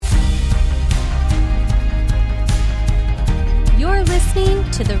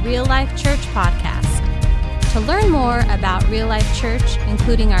to the Real Life Church podcast. To learn more about Real Life Church,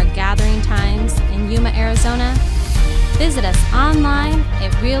 including our gathering times in Yuma, Arizona, visit us online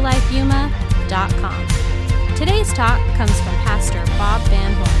at reallifeyuma.com. Today's talk comes from Pastor Bob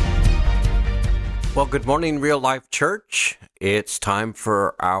Van Horn. Well, good morning, Real Life Church. It's time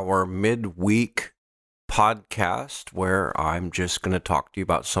for our midweek podcast where I'm just going to talk to you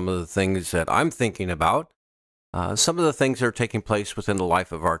about some of the things that I'm thinking about, some of the things that are taking place within the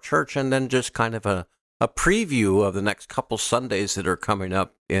life of our church, and then just kind of a preview of the next couple Sundays that are coming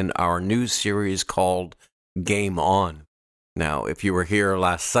up in our new series called Game On. Now, if you were here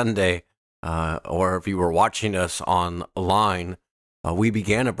last Sunday, or if you were watching us online, we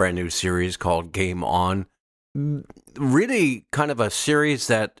began a brand new series called Game On. Really kind of a series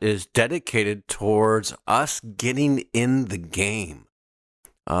that is dedicated towards us getting in the game,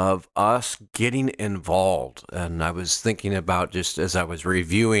 of us getting involved. And I was thinking about, just as I was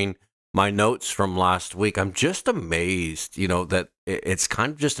reviewing my notes from last week, I'm just amazed, that it's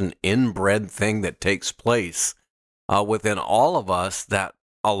kind of just an inbred thing that takes place within all of us, that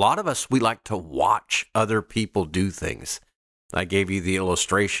a lot of us, we like to watch other people do things. I gave you the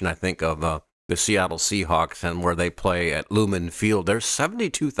illustration, I think, of the Seattle Seahawks and where they play at Lumen Field. There's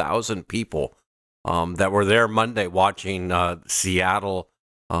 72,000 people that were there Monday watching Seattle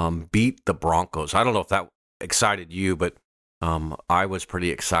beat the Broncos. I don't know if that excited you, but I was pretty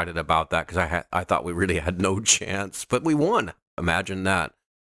excited about that because I thought we really had no chance, but we won. Imagine that.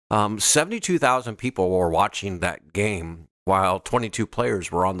 72,000 people were watching that game, while 22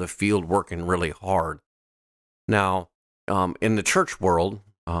 players were on the field working really hard. Now, in the church world,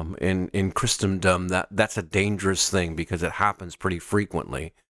 in Christendom, that's a dangerous thing because it happens pretty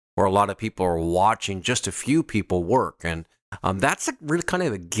frequently, where a lot of people are watching just a few people work, and that's really kind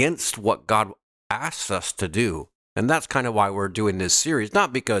of against what God asks us to do. And that's kind of why we're doing this series,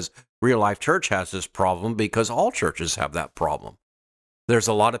 not because Real Life Church has this problem, because all churches have that problem. There's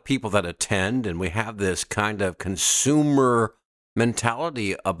a lot of people that attend, and we have this kind of consumer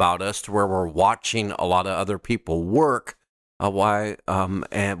mentality about us to where we're watching a lot of other people work, and why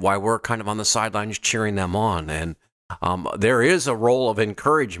we're kind of on the sidelines cheering them on. And there is a role of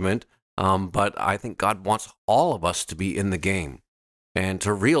encouragement, but I think God wants all of us to be in the game and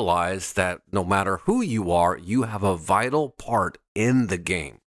to realize that no matter who you are, you have a vital part in the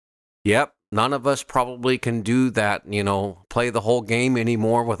game. Yep. None of us probably can do that, play the whole game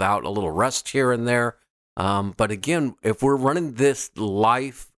anymore without a little rest here and there. But again, if we're running this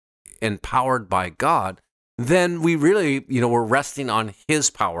life empowered by God, then we really, we're resting on His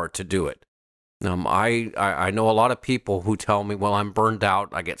power to do it. I know a lot of people who tell me, well, I'm burned out,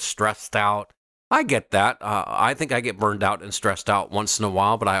 I get stressed out. I get that. I think I get burned out and stressed out once in a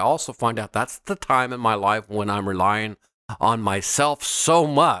while, but I also find out that's the time in my life when I'm relying on myself so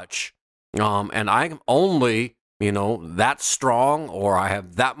much. And I'm only, that strong, or I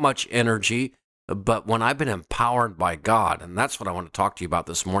have that much energy. But when I've been empowered by God, and that's what I want to talk to you about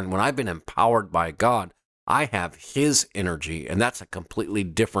this morning, when I've been empowered by God, I have His energy, and that's a completely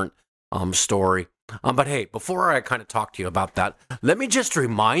different story. But hey, before I kind of talk to you about that, let me just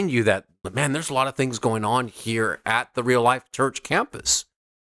remind you that, man, there's a lot of things going on here at the Real Life Church campus.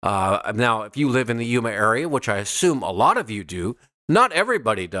 Now, if you live in the Yuma area, which I assume a lot of you do, not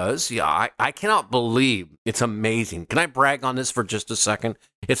everybody does. Yeah, I cannot believe, it's amazing. Can I brag on this for just a second?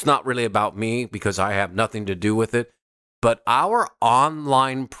 It's not really about me because I have nothing to do with it. But our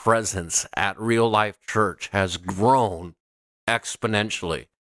online presence at Real Life Church has grown exponentially.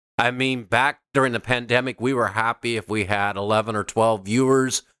 I mean, back during the pandemic, we were happy if we had 11 or 12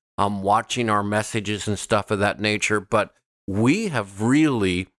 viewers watching our messages and stuff of that nature. But we have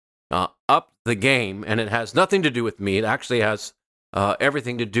really upped the game, and it has nothing to do with me. It actually has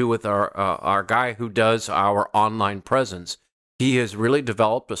everything to do with our guy who does our online presence. He has really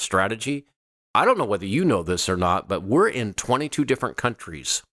developed a strategy. I don't know whether you know this or not, but we're in 22 different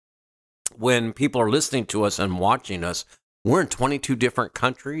countries. When people are listening to us and watching us, we're in 22 different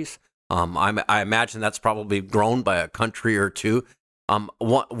countries. I imagine that's probably grown by a country or two.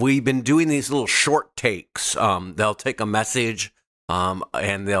 We've been doing these little short takes. They'll take a message,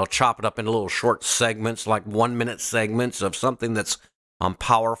 and they'll chop it up into little short segments, like 1-minute segments of something that's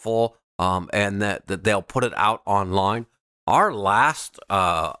powerful, and that they'll put it out online. Our last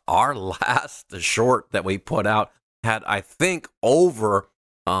short that we put out had, I think, over,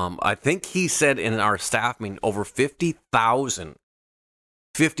 I think he said in our staff meeting, over 50,000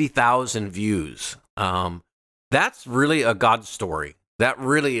 views. That's really a God story. That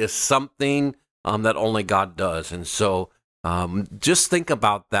really is something that only God does. And so just think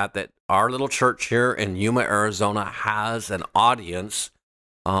about that our little church here in Yuma, Arizona has an audience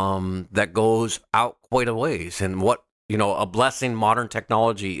that goes out quite a ways, and what a blessing modern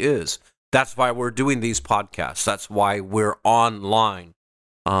technology is. That's why we're doing these podcasts. That's why we're online.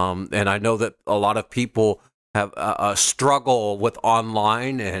 And I know that a lot of people have a struggle with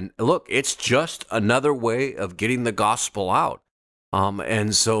online, and look, it's just another way of getting the gospel out.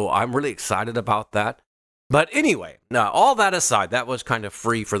 And so I'm really excited about that. But anyway, now all that aside, that was kind of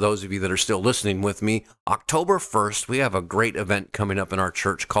free for those of you that are still listening with me. October 1st, we have a great event coming up in our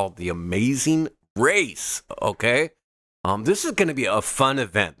church called the Amazing Race, okay? This is going to be a fun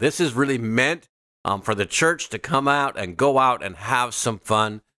event. This is really meant for the church to come out and go out and have some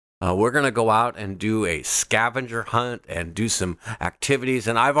fun. We're going to go out and do a scavenger hunt and do some activities.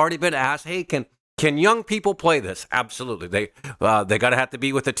 And I've already been asked, hey, can young people play this? Absolutely. They got to have to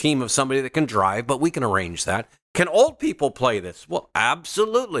be with a team of somebody that can drive, but we can arrange that. Can old people play this? Well,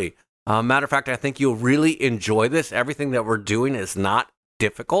 absolutely. Matter of fact, I think you'll really enjoy this. Everything that we're doing is not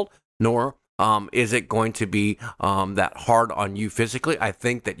difficult, nor is it going to be that hard on you physically. I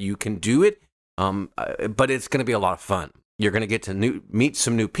think that you can do it, but it's going to be a lot of fun. You're going to get to meet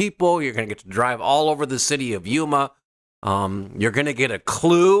some new people. You're going to get to drive all over the city of Yuma. You're going to get a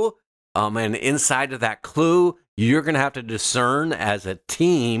clue. And inside of that clue, you're going to have to discern as a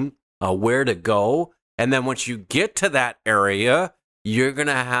team where to go. And then once you get to that area, you're going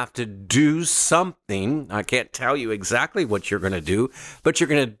to have to do something. I can't tell you exactly what you're going to do, but you're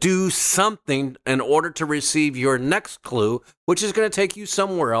going to do something in order to receive your next clue, which is going to take you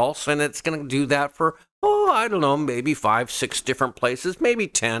somewhere else. And it's going to do that for, I don't know, maybe 5, 6 different places, maybe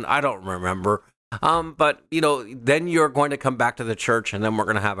 10. I don't remember. But, then you're going to come back to the church, and then we're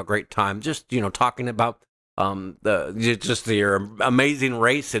going to have a great time just, talking about your amazing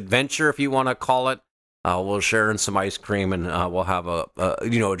race adventure, if you want to call it. We'll share in some ice cream, and we'll have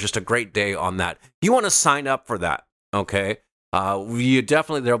just a great day on that. You want to sign up for that, okay?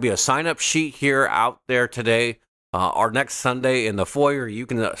 There'll be a sign-up sheet here out there today. Our next Sunday in the foyer, you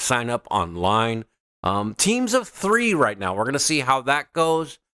can sign up online. Teams of 3 right now. We're going to see how that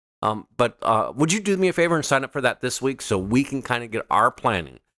goes. But would you do me a favor and sign up for that this week so we can kind of get our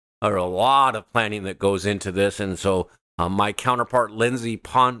planning? There's a lot of planning that goes into this, and so my counterpart, Lindsay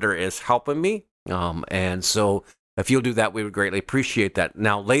Ponder, is helping me. And so if you'll do that, we would greatly appreciate that.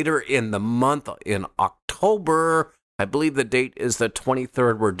 Now, later in the month, in October, I believe the date is the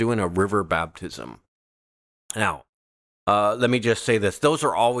 23rd, we're doing a river baptism. Now, let me just say this. Those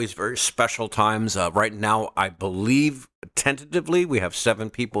are always very special times. Right now, I believe, tentatively, we have 7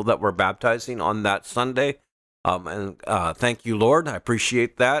 people that we're baptizing on that Sunday. And thank you, Lord. I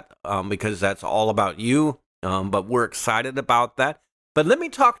appreciate that because that's all about you. But we're excited about that. But let me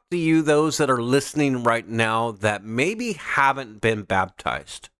talk to you, those that are listening right now that maybe haven't been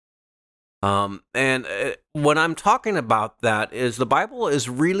baptized. And when I'm talking about that is the Bible is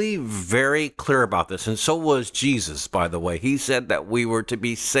really very clear about this. And so was Jesus, by the way. He said that we were to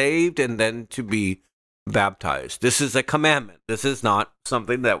be saved and then to be baptized. This is a commandment. This is not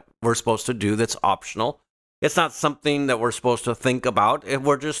something that we're supposed to do that's optional. It's not something that we're supposed to think about.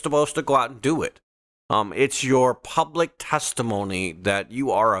 We're just supposed to go out and do it. It's your public testimony that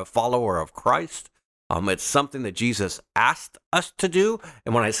you are a follower of Christ. It's something that Jesus asked us to do.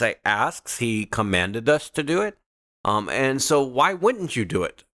 And when I say asks, he commanded us to do it. And so why wouldn't you do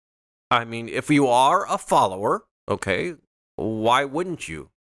it? I mean, if you are a follower, okay, why wouldn't you?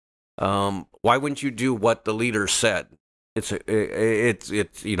 Why wouldn't you do what the leader said? It's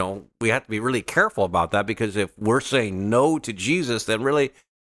we have to be really careful about that, because if we're saying no to Jesus, then really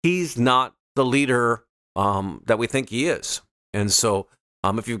he's not the leader that we think he is. And so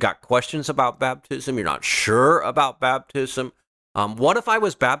if you've got questions about baptism, you're not sure about baptism. What if I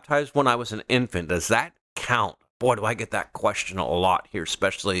was baptized when I was an infant? Does that count? Boy, do I get that question a lot here,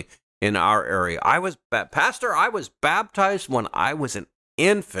 especially in our area. Pastor, I was baptized when I was an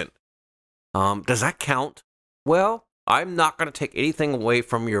infant. Does that count? Well, I'm not going to take anything away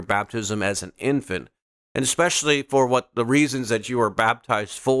from your baptism as an infant. And especially for what the reasons that you were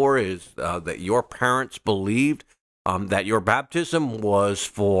baptized for is that your parents believed that your baptism was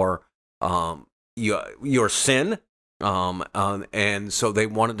for your sin. And so they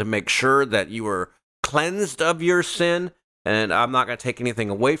wanted to make sure that you were cleansed of your sin. And I'm not going to take anything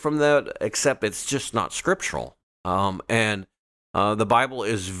away from that, except it's just not scriptural. And the Bible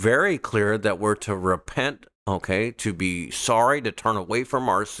is very clear that we're to repent, okay, to be sorry, to turn away from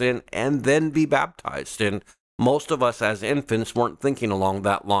our sin, and then be baptized. And most of us as infants weren't thinking along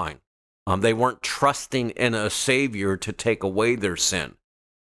that line. They weren't trusting in a Savior to take away their sin.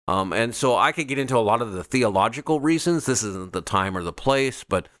 And so I could get into a lot of the theological reasons. This isn't the time or the place,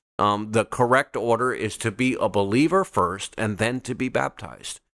 but the correct order is to be a believer first and then to be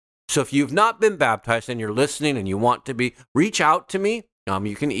baptized. So if you've not been baptized and you're listening and you want to be, reach out to me.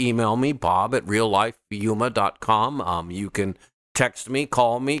 You can email me, bob@reallifeyuma.com. You can text me,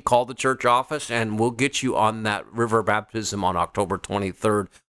 call the church office, and we'll get you on that river baptism on October 23rd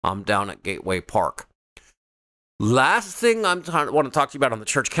down at Gateway Park. Last thing I want to talk to you about on the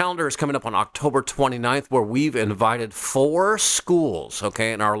church calendar is coming up on October 29th, where we've invited 4 schools,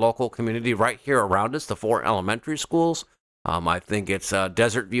 in our local community right here around us, the 4 elementary schools. I think it's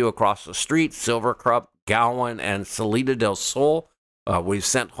Desert View across the street, Silver Cup, Gowan, and Salida del Sol. We've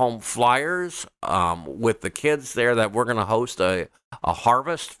sent home flyers with the kids there that we're going to host a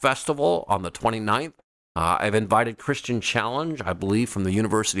harvest festival on the 29th. I've invited Christian Challenge, I believe, from the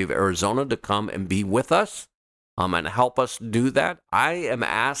University of Arizona to come and be with us and help us do that. I am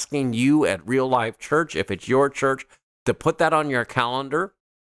asking you at Real Life Church, if it's your church, to put that on your calendar.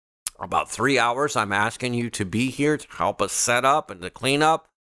 About 3 hours, I'm asking you to be here to help us set up and to clean up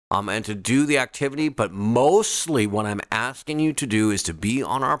and to do the activity. But mostly what I'm asking you to do is to be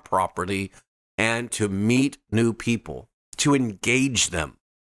on our property and to meet new people, to engage them.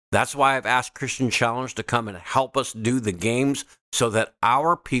 That's why I've asked Christian Challenge to come and help us do the games so that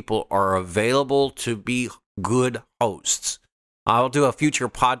our people are available to be good hosts. I'll do a future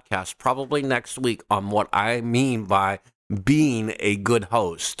podcast probably next week on what I mean by being a good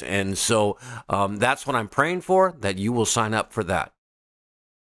host. And so that's what I'm praying for, that you will sign up for that.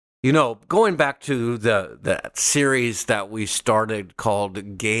 Going back to that series that we started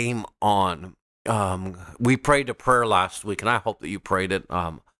called Game On, we prayed a prayer last week, and I hope that you prayed it.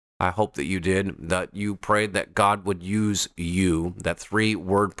 I hope that you did, that you prayed that God would use you, that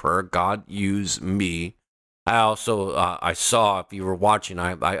 3-word prayer, God use me. I also, I saw, if you were watching,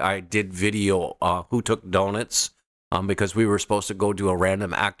 I did video Who Took Donuts, because we were supposed to go do a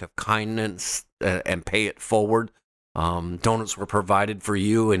random act of kindness and pay it forward. Donuts were provided for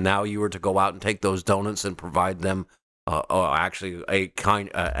you, and now you were to go out and take those donuts and provide them, an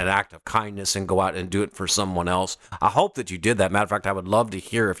act of kindness, and go out and do it for someone else. I hope that you did that. Matter of fact, I would love to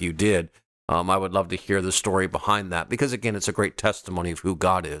hear if you did. I would love to hear the story behind that, because again, it's a great testimony of who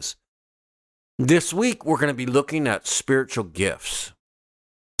God is. This week, we're going to be looking at spiritual gifts,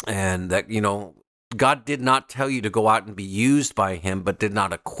 and that, God did not tell you to go out and be used by him, but did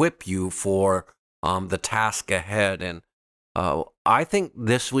not equip you for the task ahead. And I think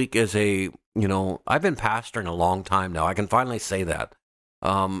this week is I've been pastoring a long time now. I can finally say that.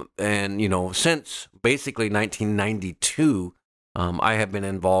 Since basically 1992, I have been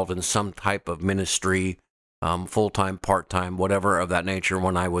involved in some type of ministry, full-time, part-time, whatever of that nature,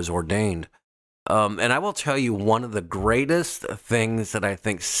 when I was ordained. And I will tell you, one of the greatest things that I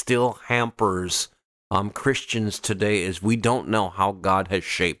think still hampers Christians today is we don't know how God has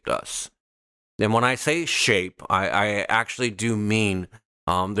shaped us. And when I say shape, I actually do mean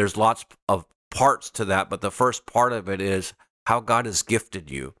there's lots of parts to that, but the first part of it is how God has gifted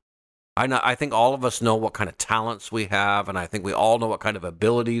you. I think all of us know what kind of talents we have, and I think we all know what kind of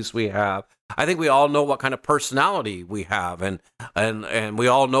abilities we have. I think we all know what kind of personality we have, and we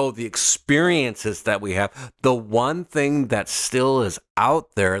all know the experiences that we have. The one thing that still is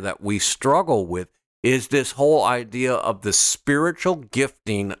out there that we struggle with is this whole idea of the spiritual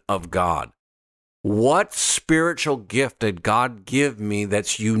gifting of God. What spiritual gift did God give me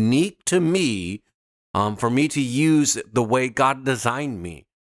that's unique to me, for me to use the way God designed me?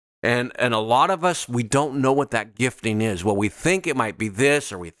 And a lot of us, we don't know what that gifting is. Well, we think it might be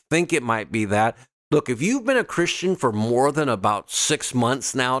this, or we think it might be that. Look, if you've been a Christian for more than about 6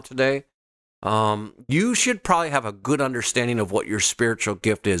 months now today, you should probably have a good understanding of what your spiritual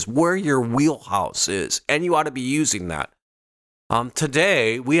gift is, where your wheelhouse is, and you ought to be using that.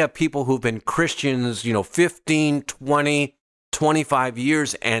 Today, we have people who've been Christians, 15, 20, 25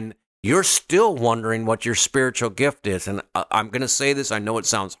 years, and you're still wondering what your spiritual gift is. And I'm going to say this. I know it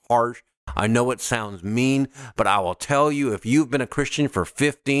sounds harsh. I know it sounds mean, but I will tell you, if you've been a Christian for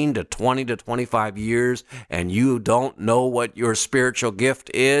 15 to 20 to 25 years and you don't know what your spiritual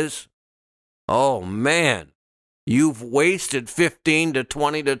gift is, oh man, you've wasted 15 to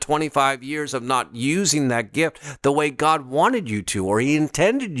 20 to 25 years of not using that gift the way God wanted you to, or he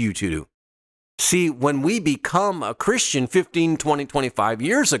intended you to. See, when we become a Christian 15, 20, 25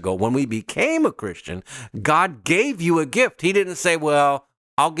 years ago, when we became a Christian, God gave you a gift. He didn't say, well,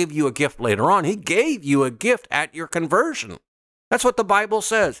 I'll give you a gift later on. He gave you a gift at your conversion. That's what the Bible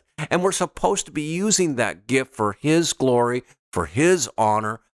says. And we're supposed to be using that gift for his glory, for his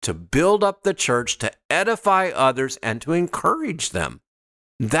honor, to build up the church, to edify others, and to encourage them.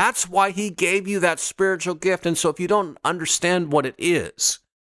 That's why he gave you that spiritual gift. And so if you don't understand what it is,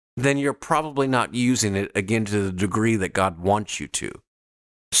 then you're probably not using it again to the degree that God wants you to.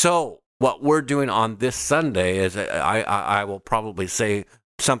 So what we're doing on this Sunday is I will probably say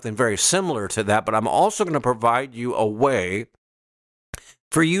something very similar to that, but I'm also going to provide you a way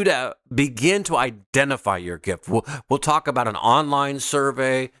for you to begin to identify your gift. We'll talk about an online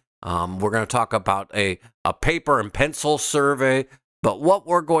survey. We're going to talk about a paper and pencil survey. But what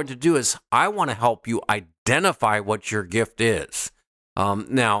we're going to do is I want to help you identify what your gift is.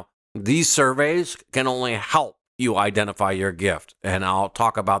 Now, these surveys can only help you identify your gift, and I'll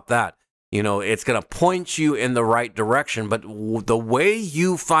talk about that. It's going to point you in the right direction, but the way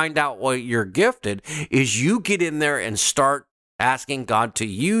you find out what you're gifted is you get in there and start asking God to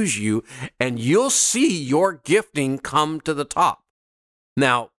use you, and you'll see your gifting come to the top.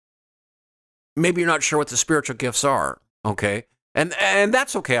 Now, maybe you're not sure what the spiritual gifts are, okay? And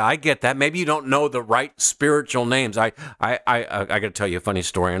that's okay. I get that. Maybe you don't know the right spiritual names. I got to tell you a funny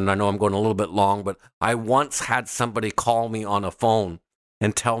story, and I know I'm going a little bit long, but I once had somebody call me on a phone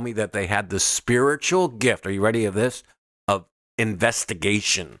and tell me that they had the spiritual gift. Are you ready of this? Of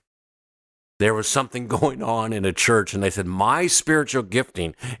investigation. There was something going on in a church, and they said, my spiritual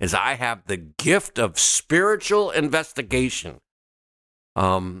gifting is I have the gift of spiritual investigation.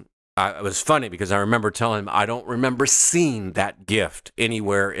 It was funny because I remember telling him I don't remember seeing that gift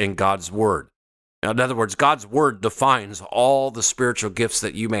anywhere in God's Word. Now, in other words, God's Word defines all the spiritual gifts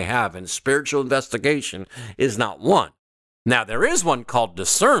that you may have, and spiritual investigation is not one. Now, there is one called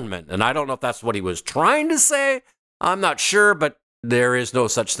discernment, and I don't know if that's what he was trying to say. I'm not sure, but there is no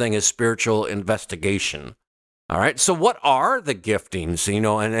such thing as spiritual investigation. All right, so what are the giftings?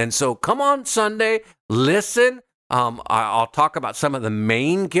 And so come on Sunday, listen. I'll talk about some of the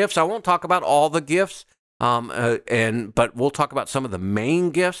main gifts. I won't talk about all the gifts, but we'll talk about some of the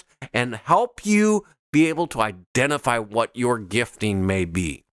main gifts and help you be able to identify what your gifting may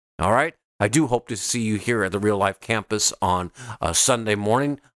be. All right? I do hope to see you here at the Real Life Campus on Sunday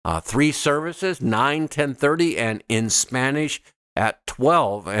morning. 3 services, 9, 10:30, and in Spanish at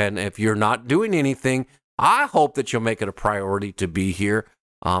 12. And if you're not doing anything, I hope that you'll make it a priority to be here.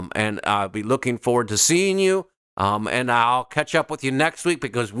 And I'll be looking forward to seeing you. And I'll catch up with you next week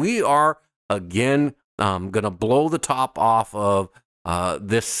because we are, again, going to blow the top off of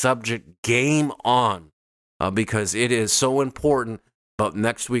this subject, Game On, because it is so important. But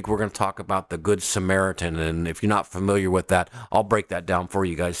next week, we're going to talk about the Good Samaritan. And if you're not familiar with that, I'll break that down for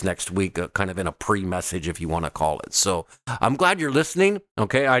you guys next week, kind of in a pre-message, if you want to call it. So I'm glad you're listening.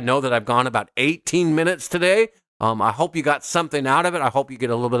 Okay, I know that I've gone about 18 minutes today. I hope you got something out of it. I hope you get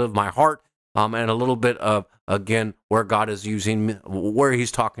a little bit of my heart and a little bit of, again, where God is using me, where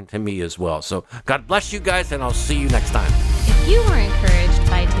he's talking to me as well. So God bless you guys, and I'll see you next time. If you were encouraged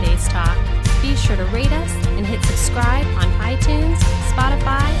by today's talk, be sure to rate us and hit subscribe on iTunes,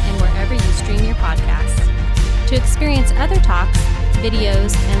 Spotify, and wherever you stream your podcasts. To experience other talks,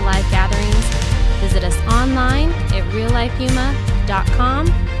 videos, and live gatherings, visit us online at reallifeyuma.com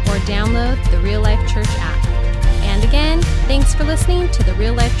or download the Real Life Church app. And again, thanks for listening to the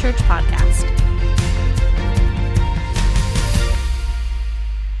Real Life Church podcast.